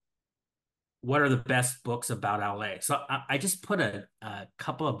what are the best books about LA? So I just put a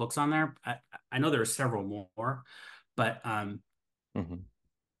couple of books on there. I know there are several more, but Hmm.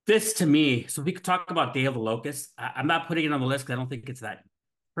 this to me, so we could talk about Day of the Locust. I'm not putting it on the list because I don't think it's that,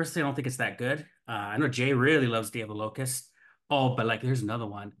 personally, I don't think it's that good. I know Jay really loves Day of the Locust. Oh, but like there's another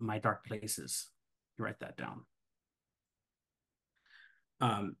one, My Dark Places. You write that down.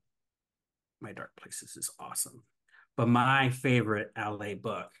 Um, My Dark Places is awesome. But my favorite LA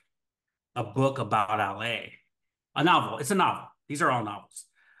book, a book about LA, a novel, it's a novel. These are all novels,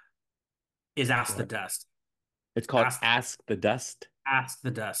 is Ask the What? Dust. It's called Ask, Ask the Dust. Ask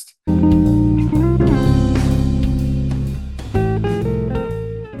the Dust.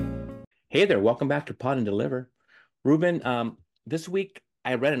 Hey there, welcome back to Pod and Deliver. Ruben, this week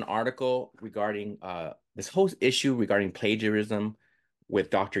I read an article regarding this whole issue regarding plagiarism with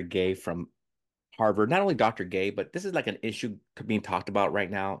Dr. Gay from Harvard. Not only Dr. Gay, but this is like an issue being talked about right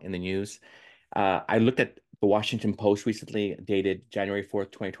now in the news. I looked at the Washington Post recently, dated January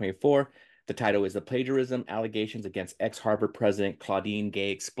 4th, 2024. The title is The Plagiarism Allegations Against Ex-Harvard President Claudine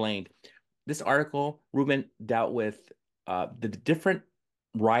Gay Explained. This article, Ruben, dealt with the different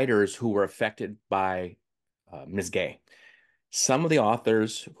writers who were affected by Ms. Gay. Some of the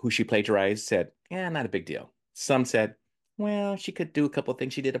authors who she plagiarized said, "Yeah, not a big deal." Some said, "Well, she could do a couple of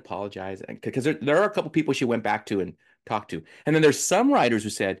things. She did apologize." Because there are a couple of people she went back to and talked to. And then there's some writers who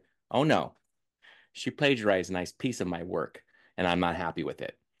said, "Oh no, she plagiarized a nice piece of my work, and I'm not happy with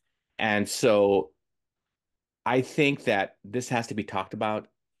it." And so I think that this has to be talked about.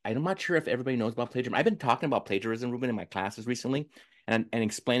 I'm not sure if everybody knows about plagiarism. I've been talking about plagiarism, Ruben, in my classes recently, and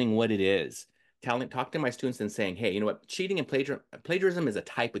explaining what it is. Talk to my students and saying, hey, you know what? Cheating and plagiarism is a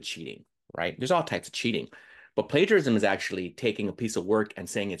type of cheating, right? There's all types of cheating, but plagiarism is actually taking a piece of work and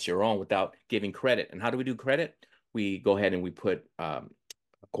saying it's your own without giving credit. And how do we do credit? We go ahead and we put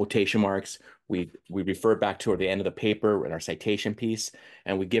quotation marks. We refer back to the end of the paper in our citation piece,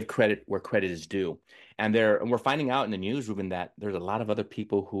 and we give credit where credit is due. And we're finding out in the news, Ruben, that there's a lot of other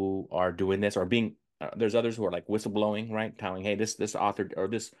people who are doing this or being there's others who are like whistleblowing, right? Telling, hey, this author or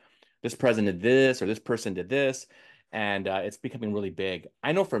this president did this or this person did this. And it's becoming really big.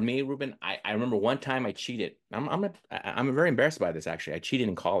 I know for me, Ruben, I remember one time I cheated. I'm very embarrassed by this actually. I cheated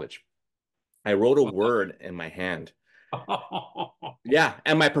in college. I wrote a word in my hand. Yeah,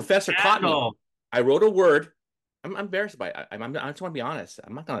 and my professor caught me. Scandal. I wrote a word. I'm embarrassed by it. I just want to be honest.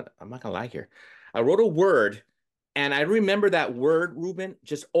 I'm not gonna lie here. I wrote a word, and I remember that word, Ruben,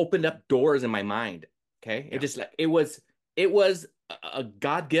 just opened up doors in my mind. Okay, it Yeah. just like it was a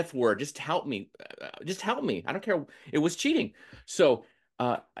God gift word. Just help me, just help me. I don't care. It was cheating. So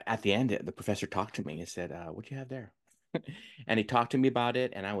at the end, the professor talked to me and said, "What do you have there?" And he talked to me about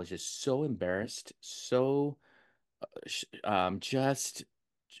it, and I was just so embarrassed, so just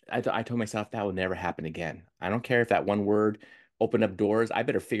I told myself that will never happen again. I don't care if that one word opened up doors. I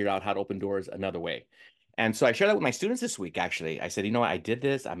better figure out how to open doors another way. And so I shared that with my students this week, actually. I said, you know what, I did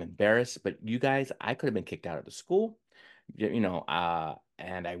this. I'm embarrassed, but you guys, I could have been kicked out of the school,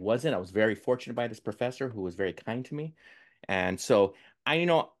 and I wasn't. I was very fortunate by this professor who was very kind to me. And so I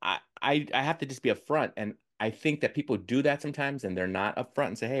have to just be upfront. And I think that people do that sometimes and they're not upfront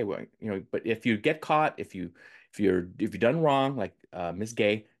and say, hey, well, but if you get caught, if you've done wrong, like Miss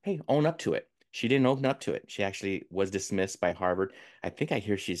Gay, hey, own up to it. She didn't own up to it. She actually was dismissed by Harvard. I think I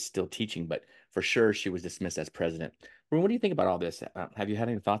hear she's still teaching, but for sure she was dismissed as president. Ruben, what do you think about all this? Have you had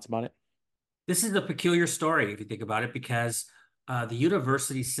any thoughts about it? This is a peculiar story if you think about it, because the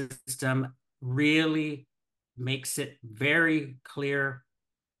university system really makes it very clear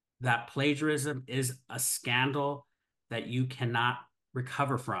that plagiarism is a scandal that you cannot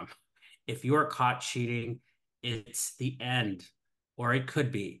recover from. If you are caught cheating, it's the end, or it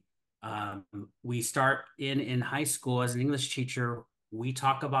could be. Um, we start in high school as an English teacher. We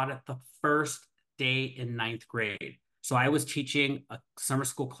talk about it the first day in ninth grade. So I was teaching a summer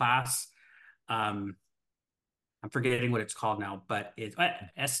school class. Um, I'm forgetting what it's called now, but it's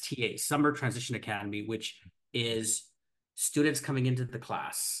STA, Summer Transition Academy, which is students coming into the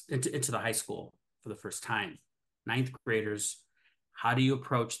class, into the high school for the first time, ninth graders. How do you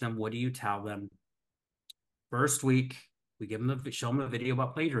approach them? What do you tell them? First week, we show them a video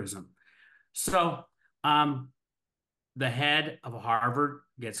about plagiarism. So, um, the head of Harvard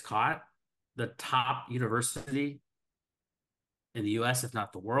gets caught, the top university in the US, if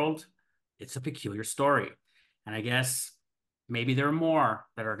not the world. It's a peculiar story. And I guess maybe there are more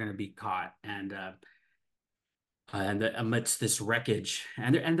that are going to be caught. And amidst this wreckage,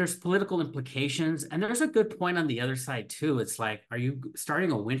 and there's political implications, and there's a good point on the other side too. It's like, are you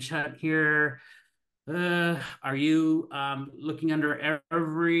starting a witch hunt here? Are you looking under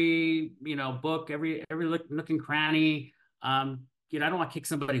every book, every nook and cranny? I don't want to kick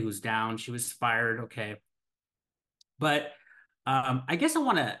somebody who's down. She was fired, okay. But I guess I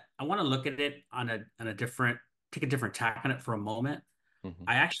want to look at it on a different take a different tack on it for a moment. Hmm.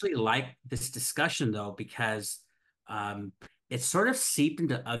 I actually like this discussion though because um, it's sort of seeped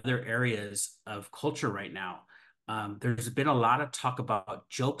into other areas of culture right now. There's been a lot of talk about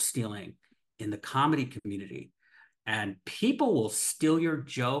joke stealing in the comedy community, and people will steal your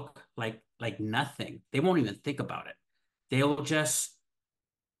joke like nothing. They won't even think about it. They'll just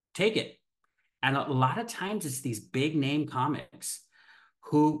take it. And a lot of times it's these big name comics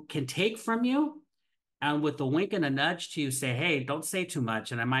who can take from you and with a wink and a nudge to you say, hey, don't say too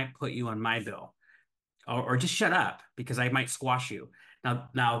much and I might put you on my bill or just shut up because I might squash you.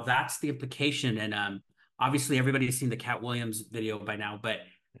 Now that's the implication. And obviously everybody's seen the Cat Williams video by now, but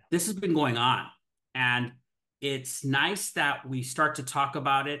this has been going on. And it's nice that we start to talk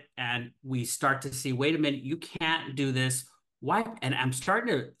about it and we start to see, wait a minute, you can't do this. Why? And I'm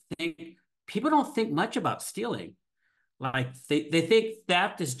starting to think people don't think much about stealing. Like they think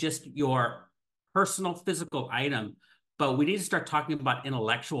theft is just your personal physical item, but we need to start talking about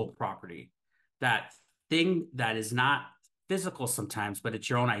intellectual property, that thing that is not physical sometimes, but it's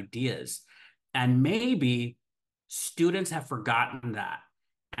your own ideas. And maybe students have forgotten that.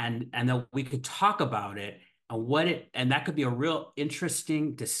 And that we could talk about it and that could be a real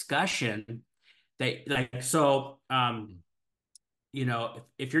interesting discussion that like so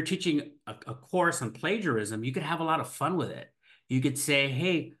if you're teaching a course on plagiarism, you could have a lot of fun with it. You could say,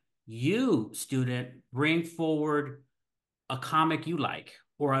 hey, you student, bring forward a comic you like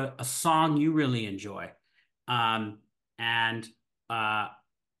or a song you really enjoy. Um, and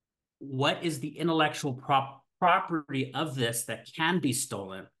what is the intellectual property of this that can be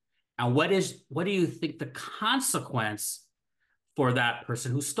stolen? And what do you think the consequence for that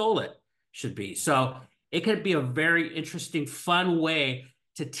person who stole it should be? So it could be a very interesting, fun way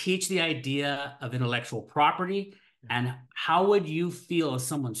to teach the idea of intellectual property. And how would you feel if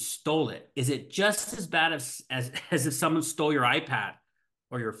someone stole it? Is it just as bad as if someone stole your iPad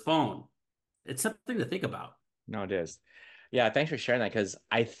or your phone? It's something to think about. No, it is. Yeah, thanks for sharing that because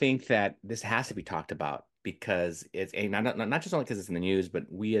I think that this has to be talked about because it's a not just only because it's in the news, but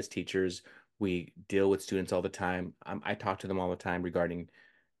we as teachers, we deal with students all the time. I talk to them all the time regarding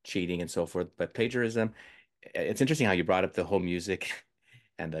cheating and so forth. But plagiarism, it's interesting how you brought up the whole music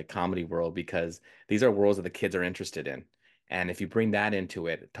and the comedy world because these are worlds that the kids are interested in. And if you bring that into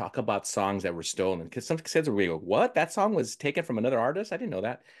it, talk about songs that were stolen. Because some kids will go, "What? That song was taken from another artist? I didn't know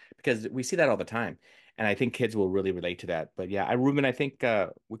that." Because we see that all the time. And I think kids will really relate to that. But yeah, Ruben, I think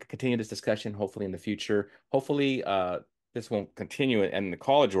we could continue this discussion hopefully in the future. Hopefully, this won't continue in the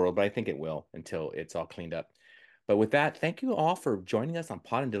college world, but I think it will until it's all cleaned up. But with that, thank you all for joining us on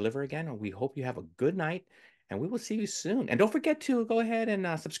Pod and Deliver again. And we hope you have a good night and we will see you soon. And don't forget to go ahead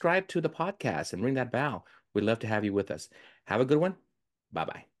and subscribe to the podcast and ring that bell. We'd love to have you with us. Have a good one. Bye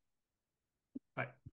bye. Bye.